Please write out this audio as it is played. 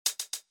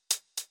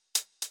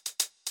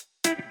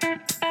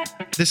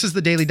This is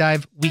the Daily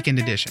Dive Weekend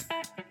Edition.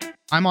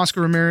 I'm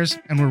Oscar Ramirez,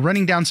 and we're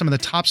running down some of the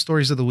top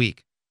stories of the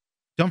week.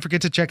 Don't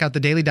forget to check out the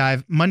Daily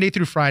Dive Monday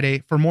through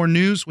Friday for more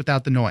news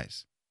without the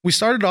noise. We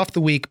started off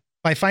the week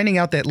by finding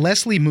out that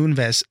Leslie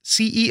Moonves,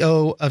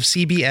 CEO of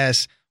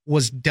CBS,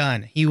 was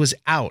done. He was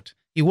out.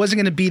 He wasn't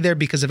going to be there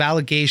because of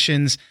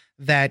allegations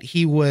that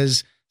he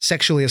was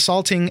sexually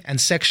assaulting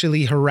and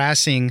sexually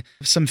harassing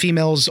some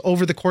females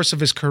over the course of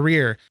his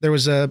career. There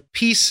was a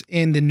piece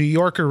in the New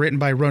Yorker written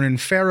by Ronan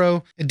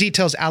Farrow. It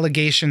details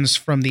allegations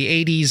from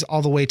the 80s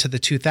all the way to the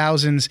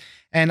 2000s.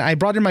 And I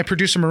brought in my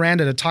producer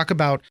Miranda to talk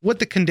about what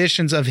the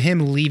conditions of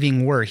him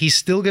leaving were. He's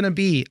still going to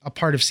be a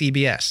part of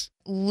CBS.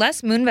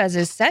 Les Moonves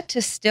is set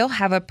to still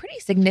have a pretty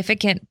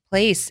significant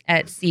place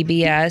at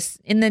CBS.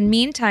 In the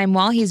meantime,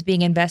 while he's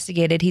being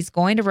investigated, he's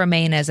going to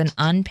remain as an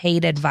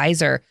unpaid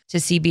advisor to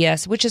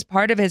CBS, which is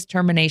part of his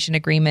termination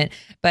agreement.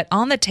 But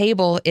on the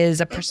table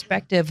is a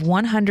prospective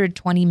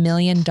 $120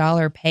 million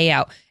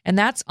payout. And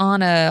that's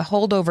on a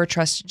holdover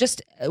trust,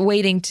 just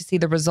waiting to see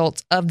the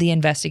results of the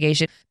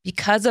investigation.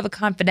 Because of a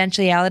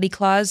confidentiality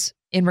clause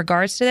in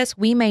regards to this,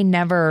 we may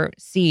never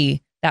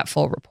see that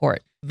full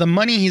report. The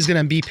money he's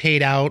going to be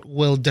paid out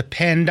will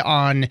depend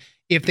on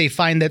if they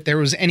find that there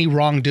was any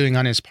wrongdoing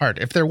on his part.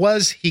 If there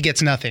was, he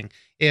gets nothing.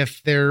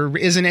 If there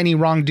isn't any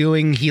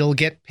wrongdoing, he'll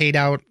get paid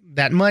out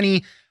that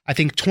money. I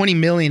think 20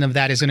 million of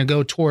that is going to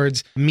go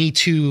towards Me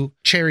Too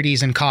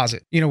charities and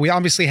causes. You know, we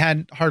obviously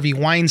had Harvey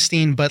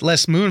Weinstein, but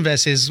Les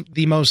Moonves is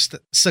the most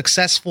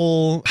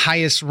successful,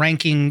 highest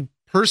ranking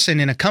person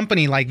in a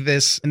company like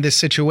this, in this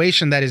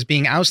situation that is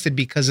being ousted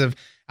because of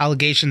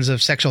allegations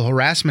of sexual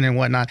harassment and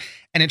whatnot.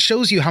 And it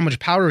shows you how much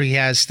power he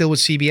has still with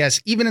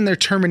CBS. Even in their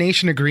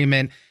termination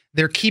agreement,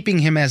 they're keeping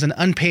him as an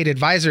unpaid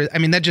advisor. I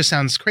mean, that just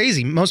sounds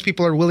crazy. Most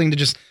people are willing to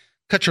just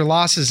cut your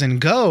losses and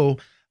go,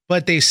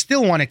 but they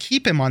still want to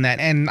keep him on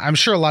that. And I'm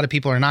sure a lot of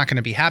people are not going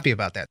to be happy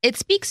about that. It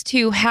speaks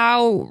to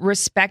how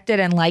respected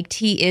and liked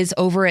he is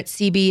over at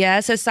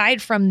CBS.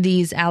 Aside from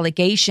these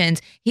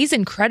allegations, he's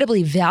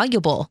incredibly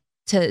valuable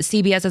to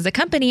CBS as a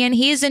company, and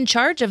he is in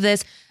charge of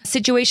this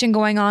situation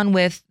going on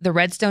with the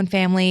Redstone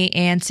family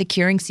and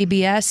securing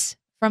CBS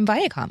from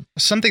Viacom.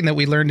 Something that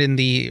we learned in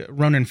the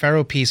Ronan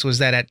Farrow piece was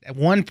that at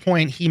one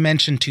point he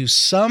mentioned to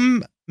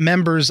some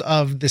members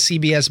of the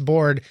CBS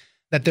board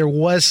that there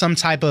was some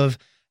type of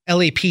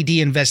LAPD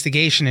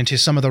investigation into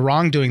some of the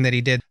wrongdoing that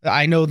he did.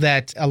 I know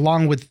that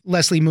along with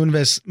Leslie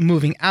Moonves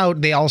moving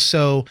out, they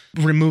also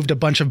removed a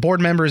bunch of board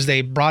members.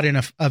 They brought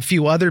in a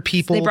few other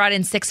people. They brought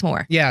in 6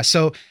 more. Yeah.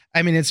 So,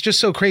 I mean, it's just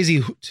so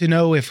crazy to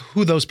know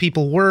who those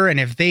people were and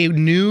if they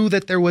knew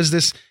that there was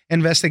this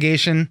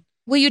investigation.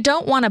 Well, you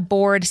don't want a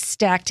board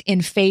stacked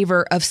in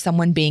favor of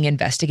someone being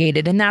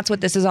investigated. And that's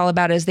what this is all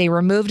about, is they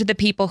removed the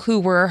people who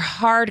were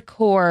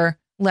hardcore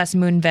Les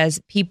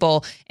Moonves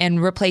people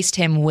and replaced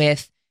him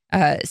with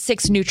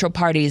 6 neutral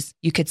parties,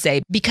 you could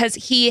say, because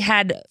he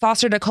had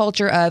fostered a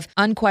culture of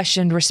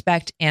unquestioned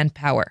respect and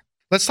power.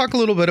 Let's talk a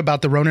little bit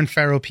about the Ronan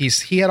Farrow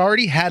piece. He had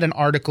already had an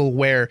article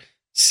where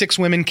 6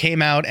 women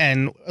came out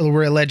and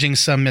were alleging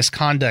some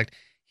misconduct.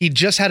 He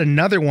just had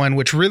another one,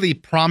 which really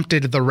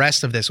prompted the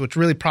rest of this, which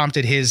really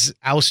prompted his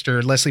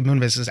ouster, Leslie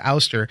Moonves'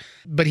 ouster.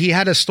 But he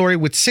had a story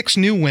with 6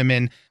 new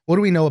women. What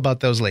do we know about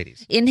those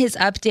ladies? In his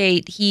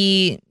update,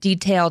 he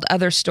detailed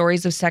other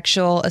stories of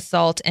sexual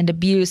assault and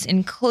abuse,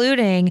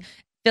 including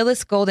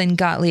Phyllis Golden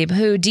Gottlieb,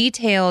 who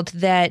detailed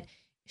that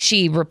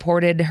she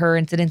reported her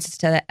incidences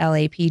to the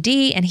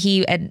LAPD, and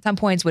he at some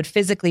points would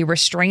physically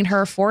restrain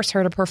her, force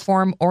her to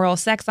perform oral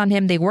sex on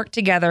him. They worked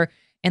together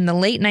in the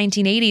late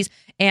 1980s.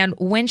 And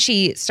when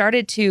she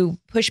started to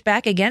push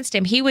back against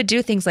him, he would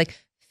do things like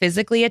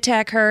physically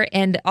attack her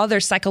and other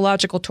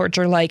psychological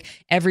torture, like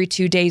every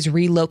 2 days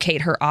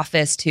relocate her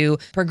office to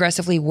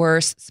progressively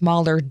worse,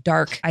 smaller,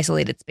 dark,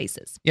 isolated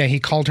spaces. Yeah, he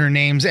called her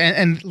names.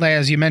 And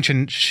as you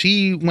mentioned,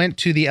 she went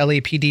to the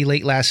LAPD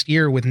late last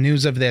year with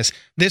news of this.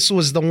 This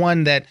was the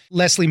one that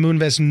Leslie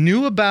Moonves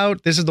knew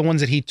about. This is the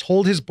ones that he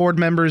told his board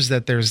members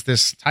that there's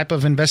this type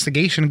of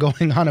investigation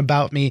going on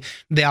about me.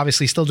 They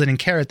obviously still didn't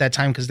care at that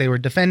time because they were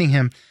defending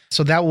him.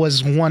 So that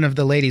was one of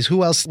the ladies.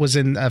 Who else was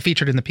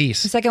featured in the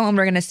piece? The second one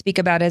we're going to speak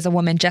about is a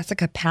woman,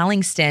 Jessica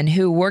Pallingston,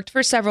 who worked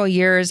for several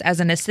years as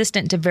an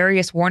assistant to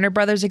various Warner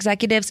Brothers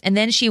executives. And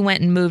then she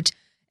went and moved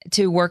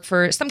to work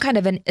for some kind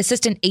of an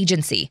assistant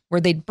agency where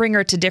they'd bring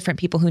her to different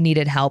people who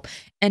needed help.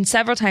 And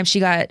several times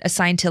she got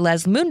assigned to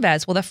Les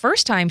Moonves. Well, the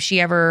first time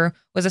she ever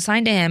was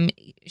assigned to him,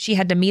 she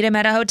had to meet him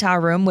at a hotel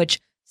room,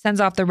 which sends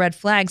off the red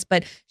flags.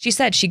 But she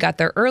said she got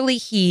there early.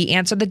 He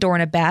answered the door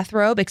in a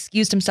bathrobe,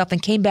 excused himself,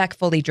 and came back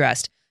fully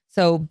dressed.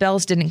 So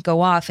bells didn't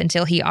go off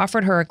until he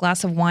offered her a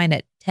glass of wine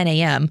at 10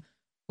 a.m.,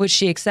 which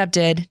she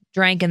accepted,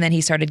 drank, and then he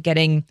started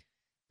getting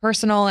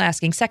personal,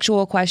 asking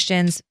sexual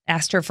questions,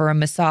 asked her for a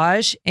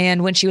massage.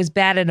 And when she was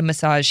bad at a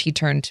massage, he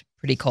turned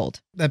pretty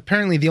cold.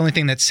 Apparently, the only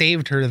thing that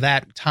saved her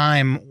that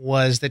time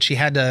was that she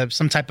had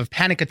some type of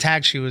panic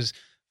attack. She was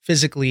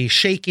physically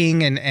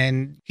shaking,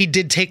 and he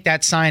did take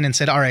that sign and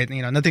said, all right,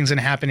 nothing's going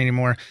to happen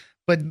anymore.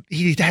 But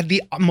he had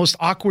the most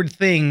awkward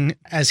thing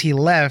as he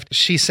left.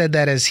 She said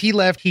that as he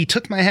left, he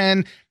took my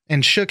hand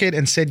and shook it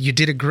and said, "You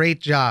did a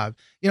great job."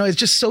 It's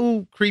just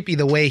so creepy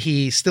the way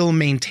he still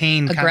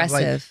maintained kind of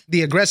like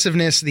the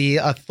aggressiveness, the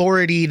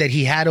authority that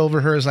he had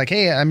over her. Is like,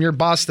 "Hey, I'm your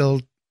boss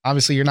still.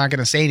 Obviously, you're not going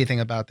to say anything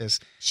about this."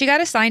 She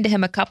got assigned to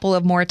him a couple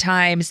of more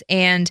times,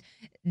 and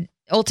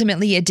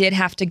ultimately it did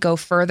have to go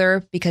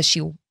further because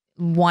she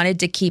wanted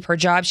to keep her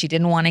job. She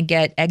didn't want to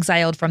get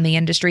exiled from the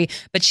industry,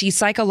 but she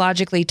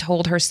psychologically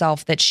told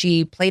herself that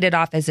she played it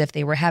off as if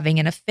they were having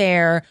an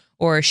affair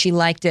or she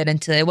liked it,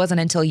 until it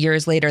wasn't until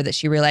years later that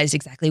she realized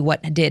exactly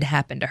what did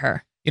happen to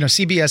her.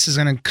 CBS is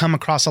going to come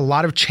across a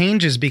lot of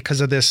changes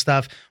because of this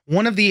stuff.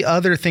 One of the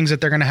other things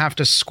that they're going to have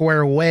to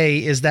square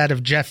away is that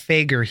of Jeff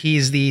Fager.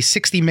 He's the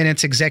 60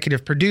 Minutes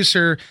executive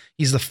producer.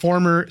 He's the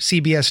former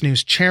CBS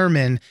News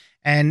chairman.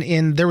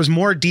 And there was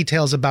more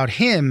details about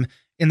him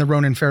in the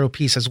Ronan Farrow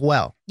piece as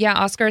well. Yeah,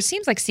 Oscar, it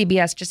seems like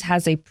CBS just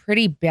has a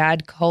pretty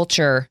bad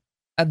culture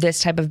of this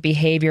type of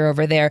behavior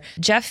over there.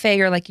 Jeff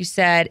Fager, like you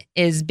said,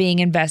 is being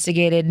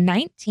investigated.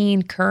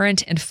 19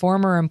 current and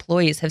former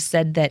employees have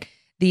said that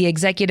the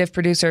executive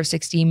producer of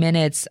 60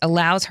 Minutes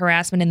allows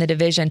harassment in the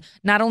division,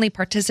 not only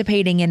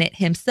participating in it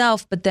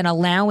himself, but then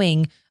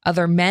allowing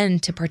other men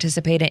to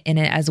participate in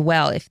it as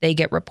well. If they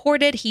get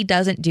reported, he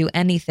doesn't do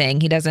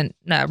anything. He doesn't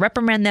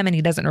reprimand them, and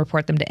he doesn't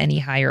report them to any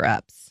higher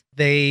ups.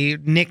 They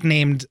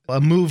nicknamed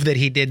a move that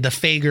he did the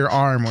Fager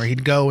arm, where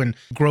he'd go and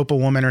grope a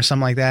woman or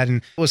something like that.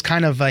 And it was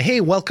kind of hey,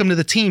 welcome to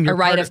the team. You're a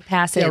rite of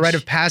passage. Yeah, rite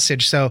of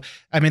passage. So,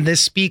 this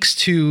speaks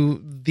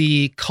to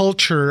the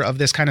culture of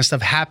this kind of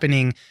stuff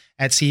happening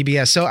at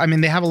CBS. So,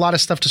 they have a lot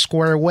of stuff to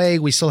square away.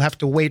 We still have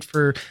to wait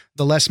for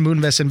the Les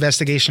Moonves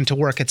investigation to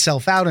work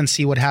itself out and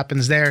see what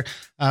happens there.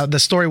 The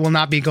story will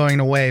not be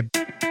going away.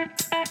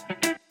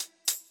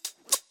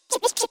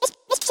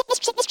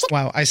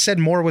 Wow, I said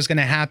more was going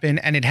to happen,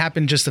 and it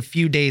happened just a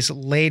few days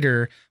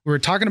later. We were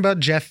talking about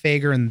Jeff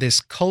Fager and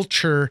this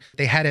culture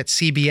they had at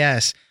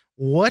CBS.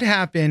 What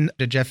happened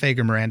to Jeff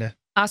Fager, Miranda?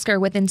 Oscar,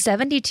 within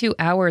 72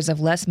 hours of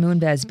Les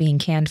Moonves being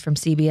canned from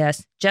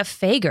CBS, Jeff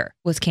Fager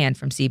was canned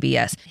from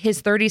CBS.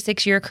 His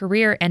 36-year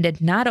career ended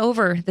not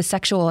over the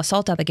sexual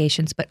assault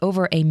allegations, but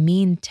over a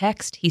mean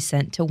text he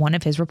sent to one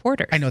of his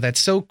reporters. I know, that's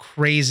so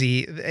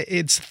crazy.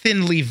 It's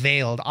thinly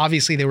veiled.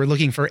 Obviously, they were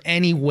looking for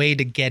any way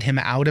to get him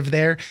out of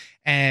there.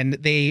 And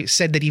they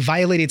said that he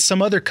violated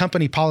some other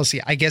company policy.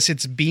 I guess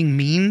it's being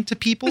mean to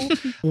people.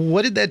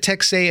 What did that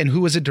text say, and who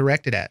was it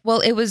directed at?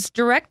 Well, it was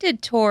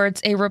directed towards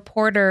a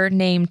reporter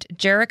named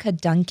Jerrica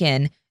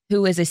Duncan,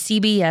 who is a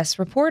CBS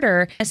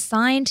reporter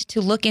assigned to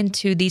look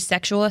into the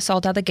sexual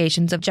assault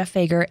allegations of Jeff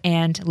Fager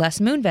and Les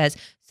Moonves.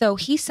 So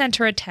he sent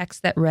her a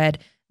text that read,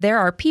 "There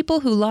are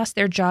people who lost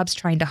their jobs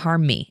trying to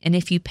harm me. And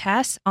if you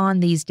pass on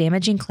these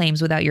damaging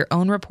claims without your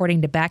own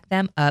reporting to back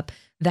them up,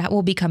 that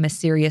will become a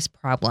serious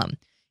problem."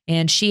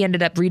 And she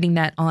ended up reading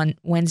that on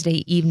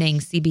Wednesday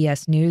evening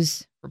CBS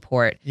News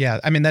report. Yeah,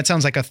 that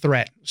sounds like a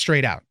threat,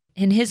 straight out.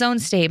 In his own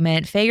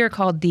statement, Fager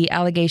called the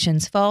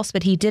allegations false,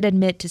 but he did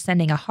admit to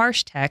sending a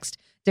harsh text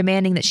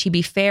demanding that she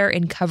be fair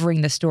in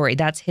covering the story.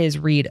 That's his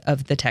read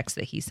of the text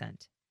that he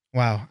sent.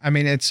 Wow.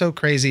 It's so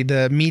crazy.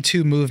 The Me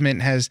Too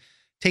movement has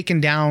taken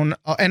down,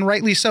 and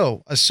rightly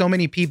so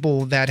many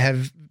people that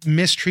have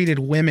mistreated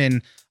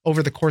women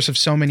over the course of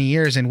so many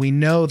years. And we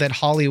know that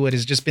Hollywood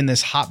has just been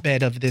this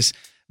hotbed of this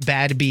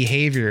bad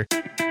behavior.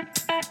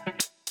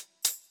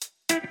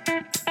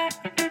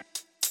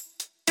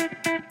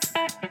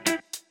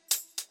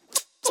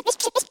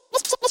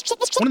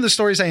 One of the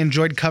stories I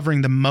enjoyed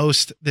covering the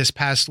most this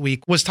past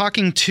week was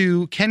talking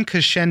to Ken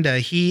Kushenda.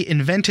 He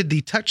invented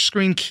the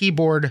touchscreen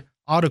keyboard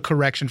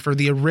autocorrection for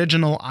the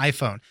original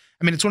iPhone.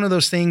 It's one of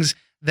those things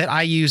that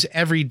I use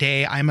every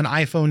day. I'm an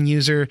iPhone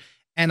user,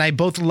 and I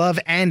both love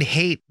and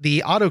hate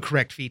the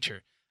autocorrect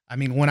feature.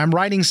 When I'm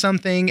writing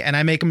something and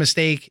I make a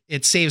mistake,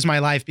 it saves my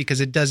life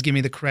because it does give me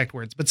the correct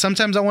words. But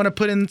sometimes I want to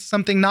put in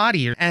something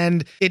naughty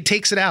and it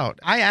takes it out.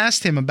 I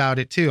asked him about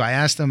it too. I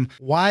asked him,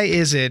 why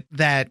is it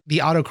that the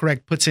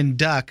autocorrect puts in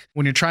duck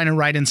when you're trying to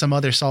write in some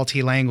other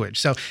salty language?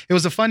 So it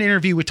was a fun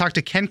interview. We talked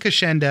to Ken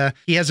Kushenda.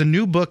 He has a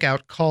new book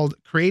out called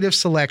Creative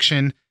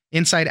Selection: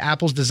 Inside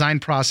Apple's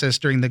Design Process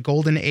During the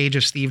Golden Age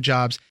of Steve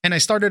Jobs. And I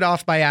started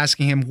off by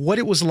asking him what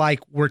it was like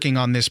working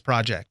on this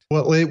project.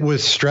 Well, it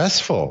was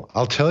stressful.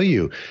 I'll tell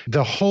you,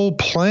 the whole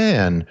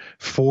plan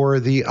for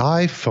the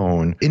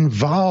iPhone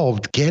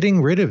involved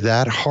getting rid of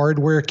that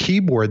hardware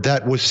keyboard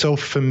that was so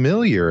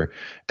familiar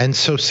and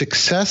so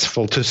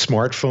successful to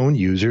smartphone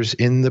users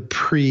in the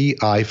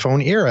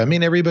pre-iPhone era.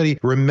 Everybody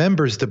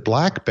remembers the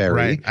BlackBerry.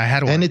 Right, I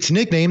had one. And it's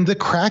nicknamed the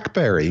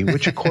Crackberry,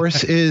 which of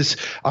course is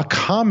a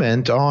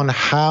comment on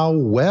how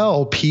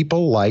well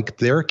people liked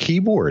their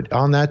keyboard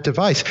on that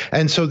device.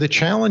 And so the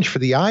challenge for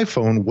the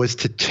iPhone was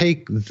to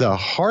take the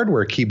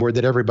hardware keyboard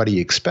that everybody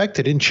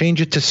expected and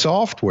change it to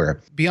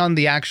software. Beyond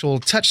the actual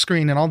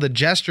touchscreen and all the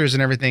gestures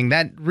and everything,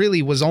 that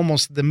really was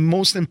almost the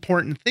most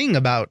important thing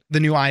about the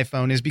new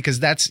iPhone, is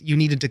because you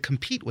needed to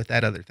compete with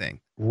that other thing.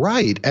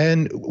 Right.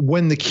 And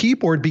when the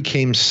keyboard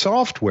became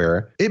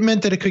software, it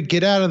meant that it could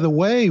get out of the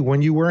way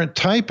when you weren't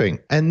typing.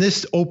 And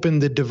this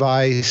opened the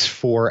device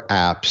for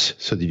apps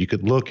so that you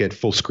could look at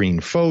full screen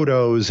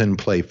photos and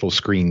play full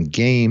screen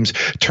games,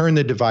 turn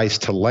the device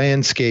to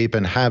landscape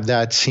and have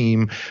that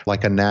seem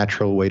like a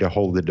natural way to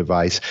hold the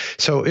device.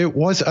 So it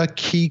was a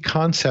key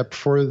concept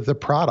for the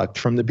product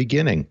from the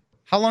beginning.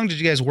 How long did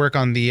you guys work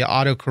on the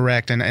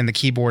autocorrect and the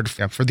keyboard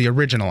for the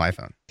original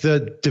iPhone?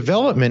 The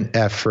development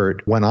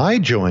effort, when I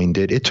joined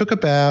it, it took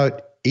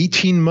about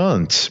 18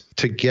 months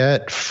to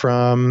get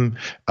from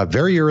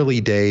very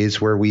early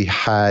days where we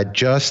had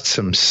just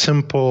some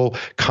simple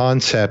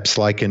concepts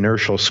like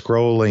inertial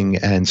scrolling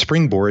and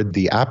Springboard,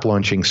 the app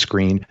launching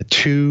screen,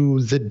 to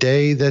the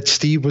day that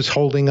Steve was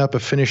holding up a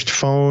finished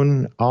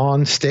phone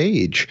on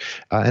stage,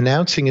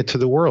 announcing it to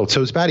the world. So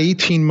it was about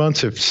 18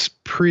 months of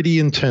pretty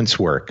intense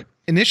work.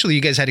 Initially,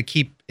 you guys had to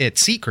keep it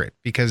secret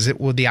because the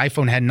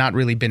iPhone had not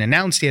really been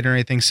announced yet or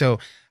anything. So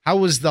how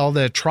was all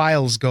the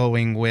trials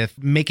going with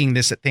making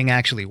this thing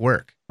actually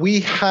work?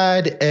 We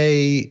had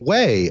a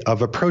way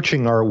of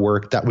approaching our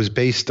work that was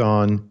based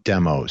on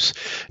demos.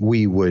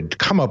 We would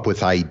come up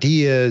with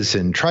ideas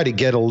and try to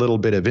get a little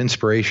bit of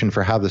inspiration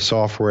for how the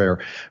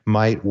software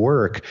might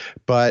work.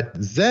 But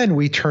then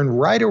we turned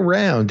right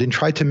around and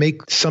tried to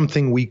make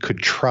something we could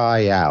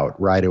try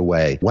out right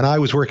away. When I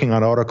was working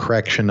on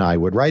autocorrection, I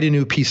would write a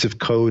new piece of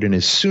code, and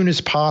as soon as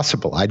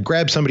possible, I'd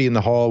grab somebody in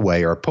the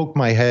hallway or poke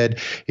my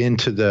head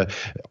into the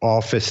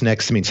office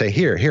next to me and say,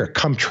 here,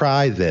 come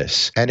try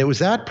this. And it was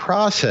that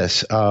process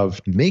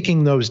of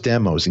making those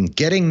demos and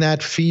getting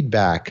that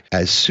feedback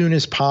as soon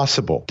as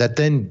possible that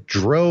then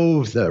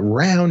drove the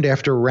round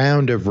after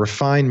round of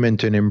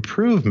refinement and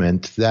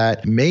improvement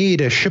that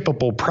made a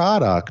shippable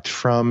product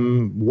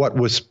from what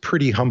was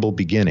pretty humble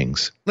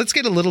beginnings. Let's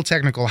get a little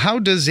technical. How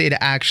does it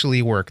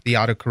actually work, the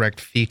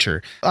autocorrect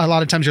feature? A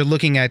lot of times you're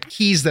looking at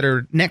keys that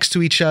are next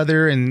to each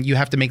other and you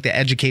have to make the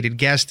educated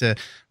guess to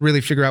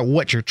really figure out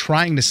what you're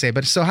trying to say.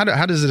 But so how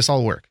does this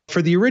all work?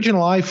 For the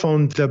original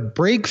iPhone, the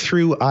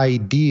breakthrough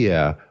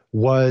idea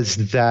was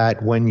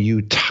that when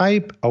you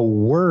type a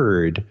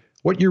word,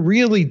 what you're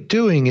really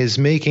doing is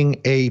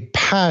making a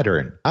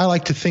pattern. I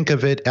like to think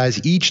of it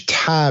as each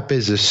tap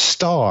is a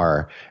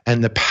star,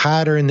 and the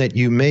pattern that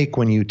you make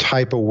when you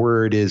type a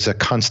word is a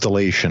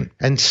constellation.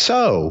 And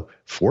so,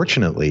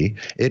 fortunately,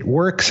 it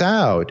works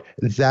out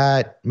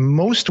that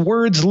most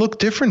words look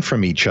different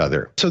from each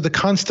other. So the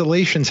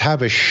constellations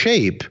have a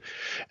shape.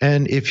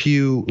 And if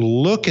you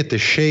look at the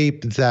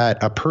shape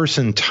that a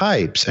person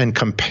types and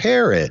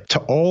compare it to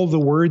all the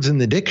words in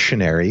the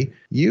dictionary,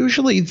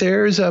 usually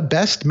there's a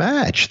best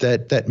match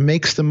that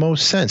makes the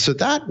most sense. So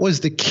that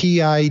was the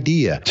key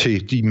idea. To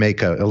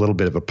make a little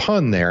bit of a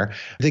pun there,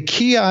 the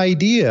key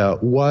idea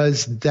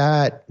was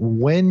that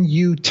when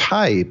you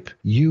type,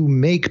 you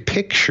make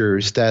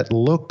pictures that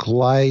look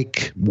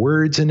like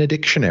words in a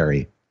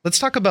dictionary. Let's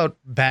talk about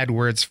bad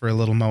words for a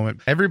little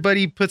moment.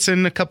 Everybody puts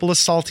in a couple of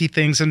salty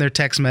things in their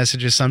text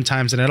messages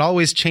sometimes, and it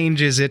always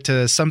changes it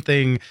to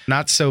something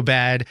not so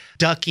bad.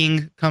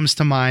 Ducking comes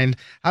to mind.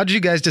 How did you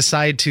guys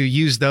decide to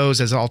use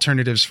those as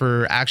alternatives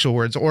for actual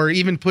words, or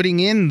even putting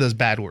in those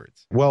bad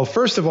words? Well,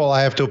 first of all,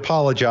 I have to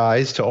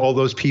apologize to all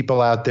those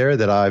people out there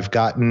that I've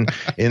gotten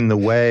in the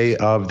way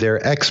of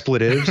their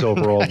expletives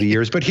over all the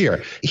years. But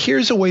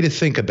here's a way to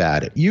think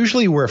about it.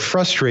 Usually we're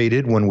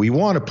frustrated when we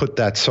want to put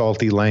that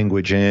salty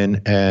language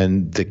in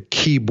and the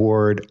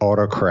keyboard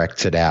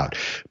autocorrects it out.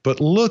 But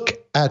look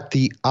at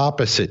the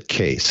opposite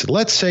case.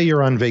 Let's say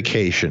you're on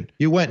vacation.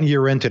 You went and you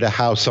rented a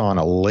house on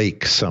a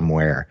lake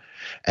somewhere,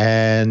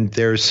 and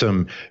there's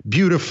some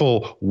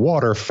beautiful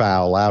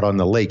waterfowl out on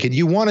the lake, and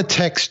you want to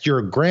text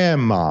your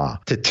grandma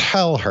to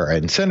tell her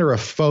and send her a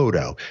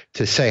photo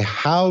to say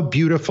how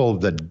beautiful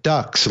the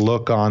ducks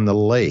look on the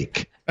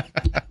lake.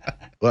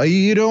 Well,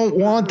 you don't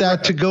want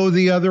that to go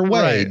the other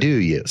way, right, do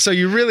you? So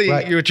you really,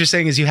 what you're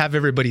saying is you have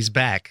everybody's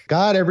back.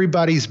 Got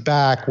everybody's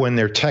back when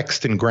they're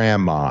texting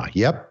grandma.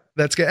 Yep.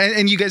 That's good.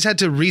 And you guys had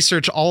to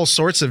research all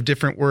sorts of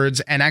different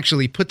words and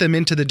actually put them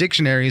into the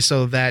dictionary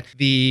so that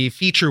the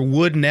feature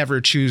would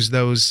never choose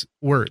those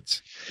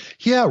words.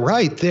 Yeah,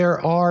 right.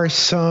 There are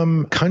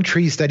some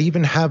countries that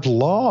even have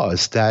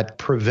laws that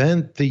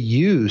prevent the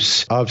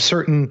use of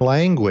certain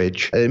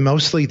language.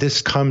 Mostly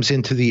this comes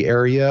into the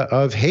area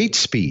of hate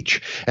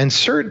speech. And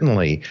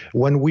certainly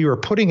when we were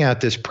putting out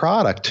this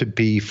product to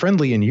be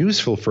friendly and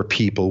useful for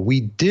people,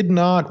 we did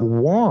not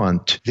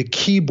want the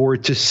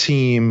keyboard to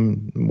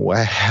seem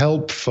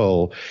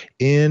helpful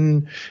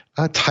in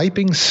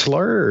typing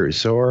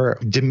slurs or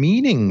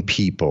demeaning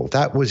people.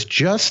 That was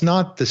just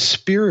not the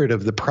spirit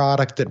of the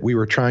product that we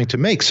were trying to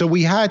make. So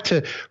we had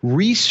to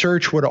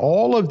research what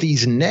all of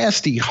these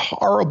nasty,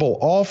 horrible,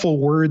 awful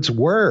words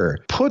were,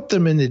 put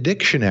them in the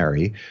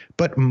dictionary,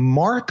 but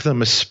mark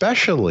them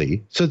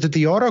especially so that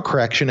the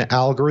autocorrection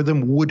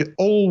algorithm would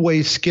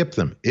always skip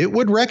them. It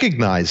would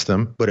recognize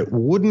them, but it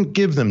wouldn't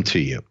give them to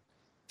you.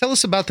 Tell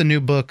us about the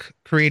new book,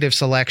 Creative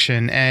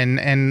Selection,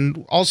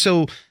 and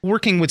also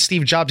working with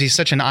Steve Jobs. He's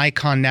such an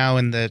icon now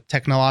in the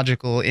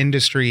technological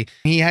industry.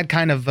 He had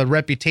kind of a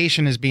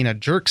reputation as being a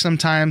jerk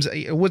sometimes.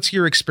 What's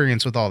your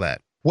experience with all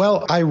that?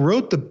 Well, I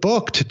wrote the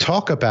book to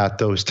talk about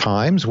those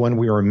times when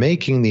we were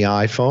making the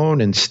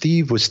iPhone and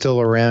Steve was still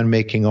around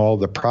making all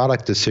the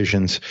product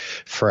decisions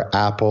for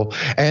Apple.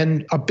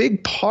 And a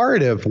big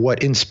part of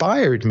what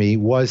inspired me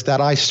was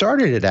that I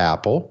started at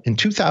Apple in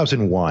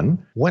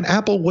 2001 when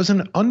Apple was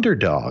an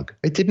underdog.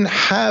 It didn't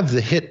have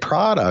the hit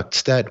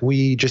products that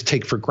we just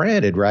take for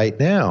granted right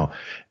now.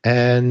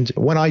 And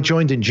when I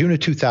joined in June of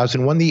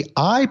 2001, the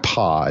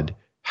iPod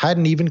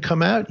hadn't even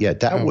come out yet.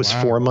 That was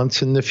 4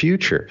 months in the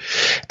future.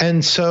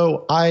 And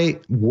so I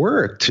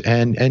worked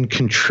and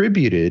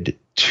contributed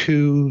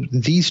to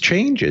these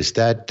changes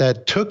that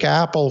took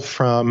Apple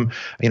from,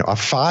 a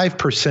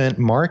 5%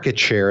 market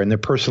share in the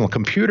personal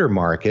computer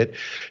market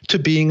to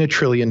being $1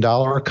 trillion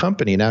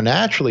company. Now,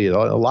 naturally,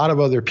 a lot of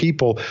other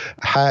people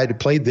had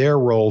played their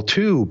role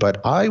too,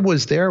 but I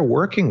was there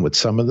working with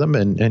some of them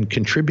and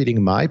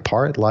contributing my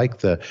part,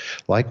 like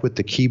with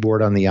the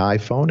keyboard on the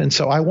iPhone. And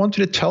so I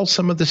wanted to tell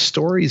some of the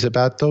stories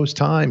about those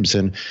times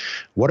and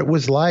what it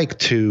was like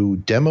to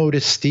demo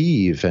to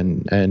Steve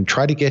and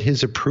try to get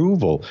his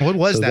approval. What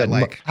was that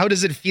like? How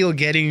does it feel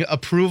getting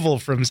approval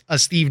from a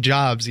Steve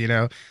Jobs,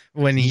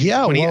 when he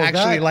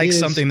actually likes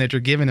something that you're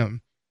giving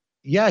him?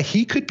 Yeah,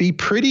 he could be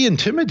pretty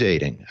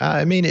intimidating.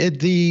 I mean,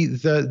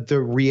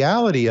 the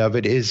reality of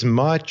it is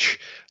much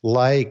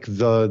like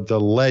the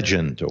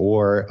legend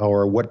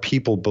or what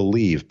people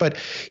believe. But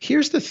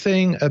here's the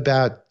thing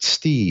about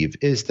Steve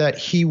is that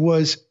he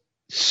was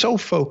so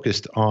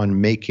focused on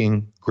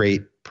making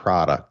great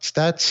products.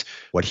 That's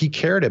what he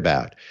cared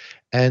about.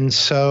 And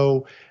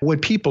so when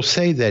people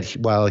say that,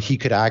 he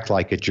could act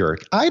like a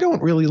jerk, I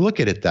don't really look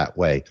at it that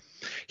way.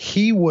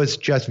 He was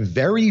just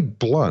very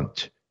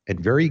blunt and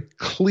very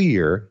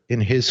clear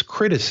in his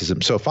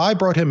criticism. So if I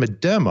brought him a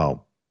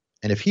demo,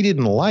 and if he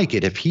didn't like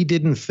it, if he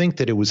didn't think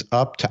that it was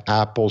up to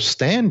Apple's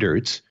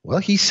standards, well,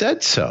 he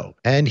said so.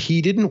 And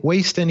he didn't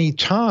waste any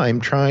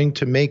time trying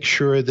to make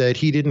sure that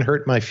he didn't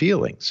hurt my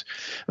feelings.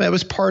 That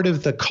was part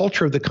of the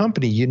culture of the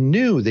company. You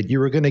knew that you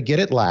were going to get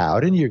it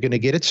loud and you're going to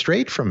get it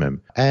straight from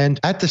him. And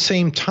at the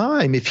same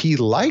time, if he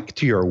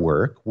liked your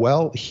work,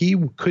 well, he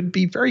could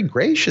be very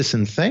gracious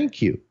and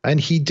thank you. And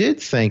he did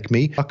thank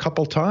me a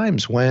couple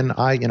times when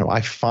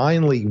I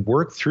finally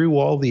worked through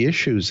all the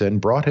issues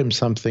and brought him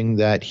something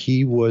that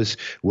he was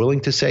willing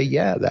to say,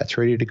 yeah, that's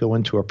ready to go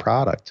into a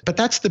product. But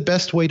that's the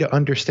best way to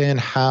understand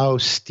how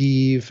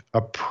Steve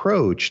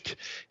approached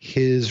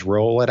his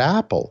role at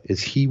Apple,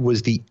 is he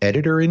was the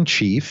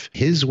editor-in-chief.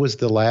 His was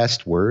the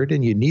last word,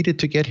 and you needed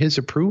to get his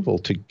approval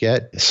to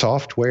get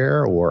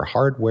software or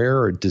hardware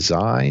or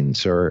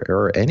designs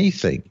or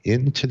anything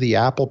into the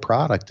Apple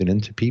product and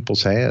into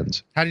people's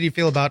hands. How did you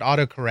feel about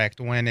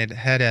autocorrect when it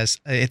had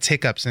its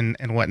hiccups and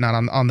whatnot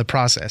on the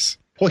process?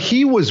 Well,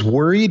 he was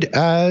worried,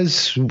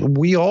 as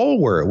we all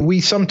were. We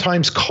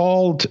sometimes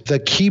called the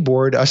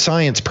keyboard a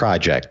science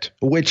project,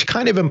 which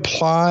kind of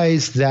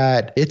implies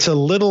that it's a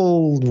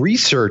little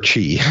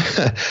researchy.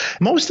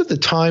 Most of the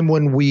time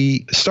when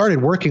we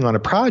started working on a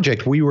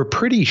project, we were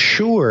pretty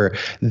sure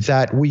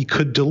that we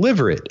could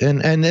deliver it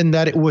and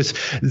that it was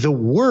the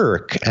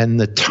work and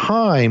the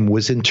time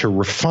was into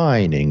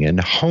refining and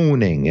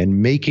honing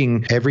and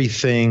making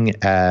everything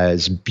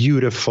as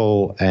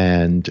beautiful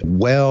and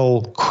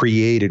well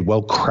created,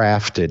 well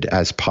crafted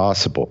as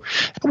possible.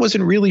 That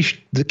wasn't really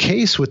the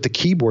case with the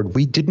keyboard.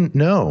 We didn't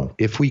know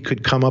if we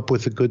could come up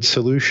with a good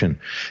solution.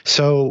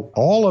 So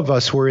all of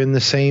us were in the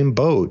same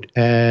boat,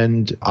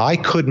 and I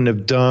couldn't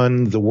have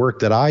done the work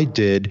that I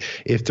did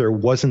if there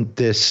wasn't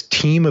this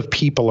team of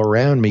people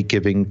around me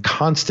giving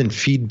constant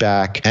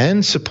feedback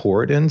and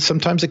support, and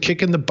sometimes a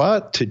kick in the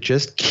butt to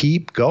just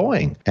keep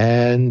going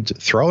and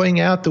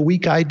throwing out the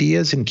weak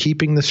ideas and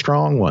keeping the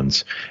strong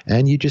ones.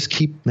 And you just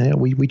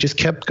we just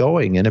kept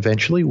going, and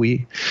eventually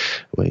we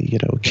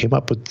came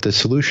up with the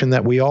solution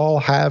that we all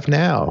have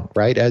now,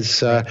 right?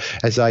 As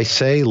I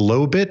say,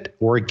 lobe it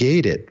or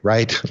gate it,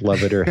 right?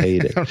 Love it or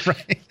hate it.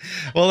 Right.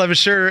 Well, I'm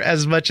sure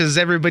as much as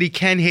everybody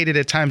can hate it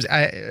at times,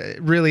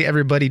 really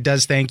everybody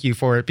does thank you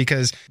for it,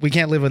 because we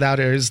can't live without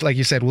it. Like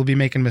you said, we'll be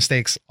making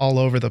mistakes all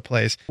over the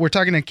place. We're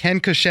talking to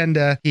Ken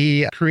Koshenda.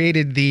 He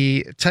created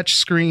the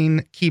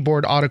touchscreen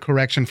keyboard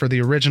autocorrection for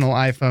the original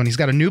iPhone. He's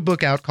got a new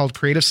book out called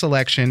Creative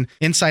Selection: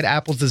 Inside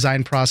Apple's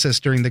Design Process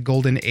During the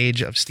Golden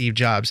Age of Steve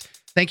Jobs.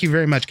 Thank you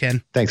very much,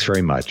 Ken. Thanks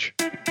very much.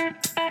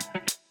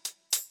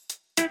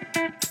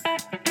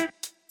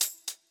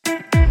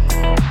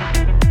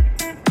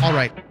 All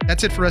right,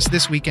 that's it for us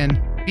this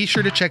weekend. Be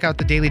sure to check out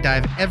The Daily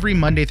Dive every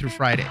Monday through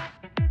Friday.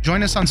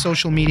 Join us on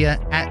social media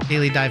at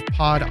Daily Dive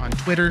Pod on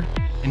Twitter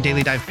and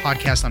Daily Dive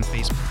Podcast on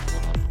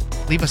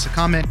Facebook. Leave us a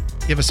comment,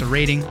 give us a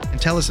rating, and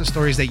tell us the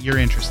stories that you're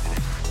interested in.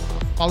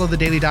 Follow The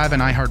Daily Dive on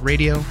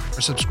iHeartRadio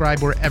or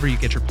subscribe wherever you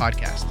get your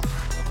podcasts.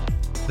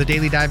 The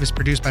Daily Dive is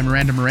produced by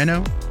Miranda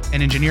Moreno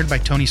and engineered by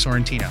Tony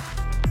Sorrentino.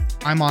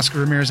 I'm Oscar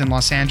Ramirez in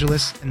Los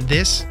Angeles, and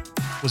this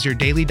was your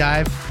Daily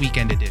Dive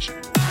Weekend Edition.